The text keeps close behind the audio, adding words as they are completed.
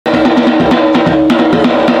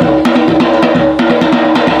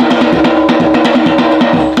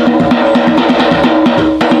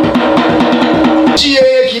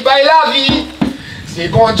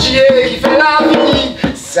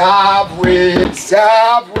Sabwe,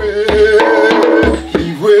 sabwe,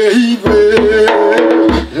 iwe,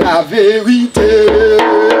 la vérité,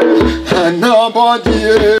 un homme bon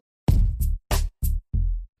Dieu.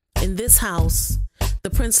 In this house, the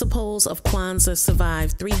principles of Kwanzaa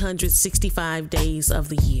survive 365 days of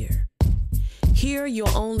the year. Here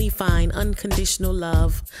you'll only find unconditional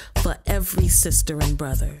love for every sister and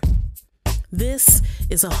brother. This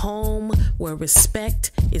is a home where respect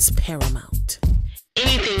is paramount.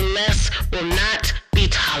 Anything less will not be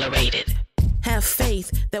tolerated. Have faith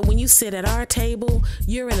that when you sit at our table,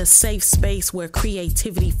 you're in a safe space where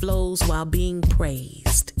creativity flows while being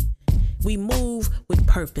praised. We move with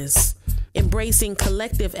purpose, embracing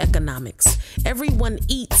collective economics. Everyone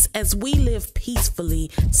eats as we live peacefully,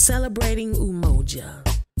 celebrating Umoja.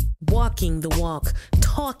 Walking the walk,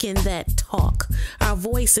 talking that talk. Our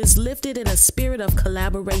voices lifted in a spirit of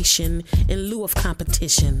collaboration in lieu of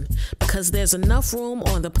competition, because there's enough room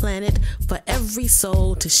on the planet for every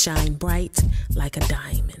soul to shine bright like a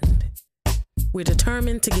diamond. We're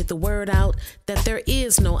determined to get the word out that there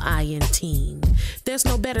is no I in team. There's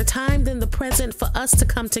no better time than the present for us to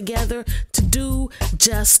come together to do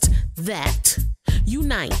just that.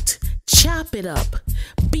 Unite, chop it up,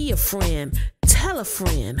 be a friend, tell a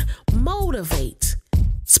friend, motivate.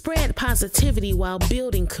 Spread positivity while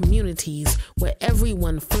building communities where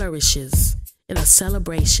everyone flourishes in a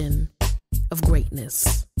celebration of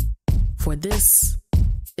greatness. For this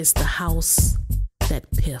is the house that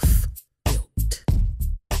Piff